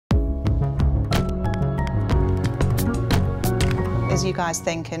As you guys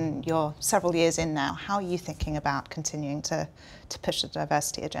think, and you're several years in now, how are you thinking about continuing to push the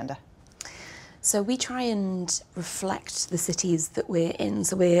diversity agenda? So we try and reflect the cities that we're in.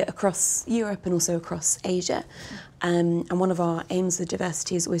 So we're across Europe and also across Asia. And one of our aims with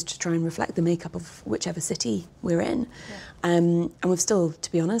diversity is always to try and reflect the makeup of whichever city we're in. Yeah. And we've still,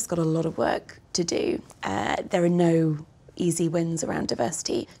 to be honest, got a lot of work to do. There are no easy wins around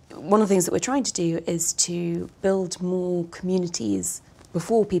diversity. One of the things that we're trying to do is to build more communities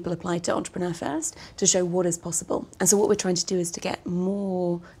before people apply to Entrepreneur First to show what is possible. And so what we're trying to do is to get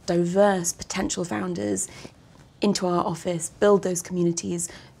more diverse potential founders into our office, build those communities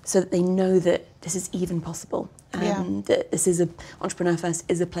so that they know that this is even possible. That this is Entrepreneur First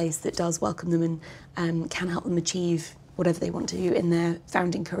is a place that does welcome them and can help them achieve whatever they want to do in their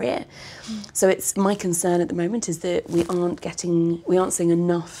founding career. So it's my concern at the moment is that we aren't seeing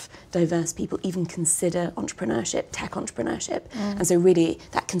enough diverse people even consider entrepreneurship, tech entrepreneurship. And so really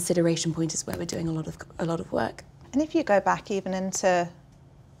that consideration point is where we're doing a lot of work. And if you go back even into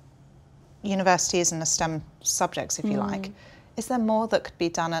universities and the STEM subjects, if you like, is there more that could be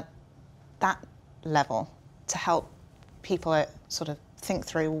done at that level to help people sort of think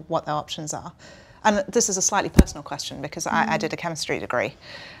through what their options are? And this is a slightly personal question because I did a chemistry degree,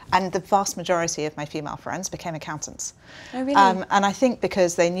 and the vast majority of my female friends became accountants. Oh, really? And I think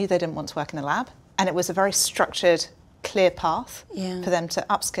because they knew they didn't want to work in a lab, and it was a very structured, clear path for them to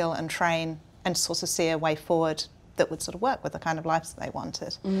upskill and train and sort of see a way forward that would sort of work with the kind of lives that they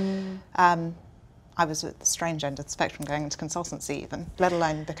wanted. I was at the strange end of the spectrum going into consultancy even, let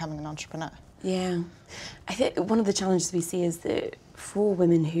alone becoming an entrepreneur. Yeah, I think one of the challenges we see is that for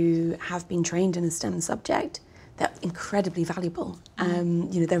women who have been trained in a STEM subject, they're incredibly valuable.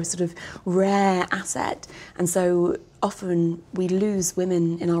 You know, they're a sort of rare asset, and so often we lose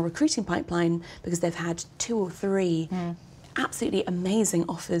women in our recruiting pipeline because they've had 2 or 3 absolutely amazing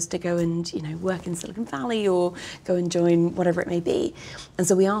offers to go and work in Silicon Valley or go and join whatever it may be, and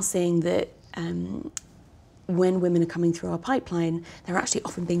so we are seeing that. When women are coming through our pipeline, they're actually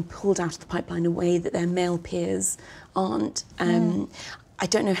often being pulled out of the pipeline in a way that their male peers aren't. I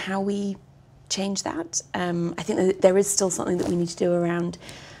don't know how we change that. I think that there is still something that we need to do around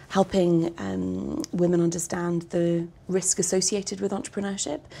helping women understand the risk associated with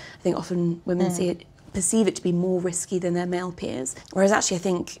entrepreneurship. I think often women perceive it to be more risky than their male peers, whereas actually I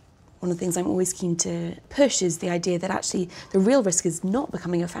think one of the things I'm always keen to push is the idea that actually the real risk is not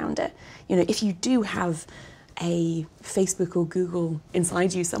becoming a founder. If you do have a Facebook or Google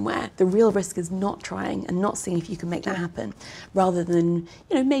inside you somewhere, the real risk is not trying and not seeing if you can make that happen, rather than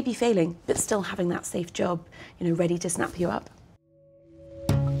maybe failing, but still having that safe job ready to snap you up.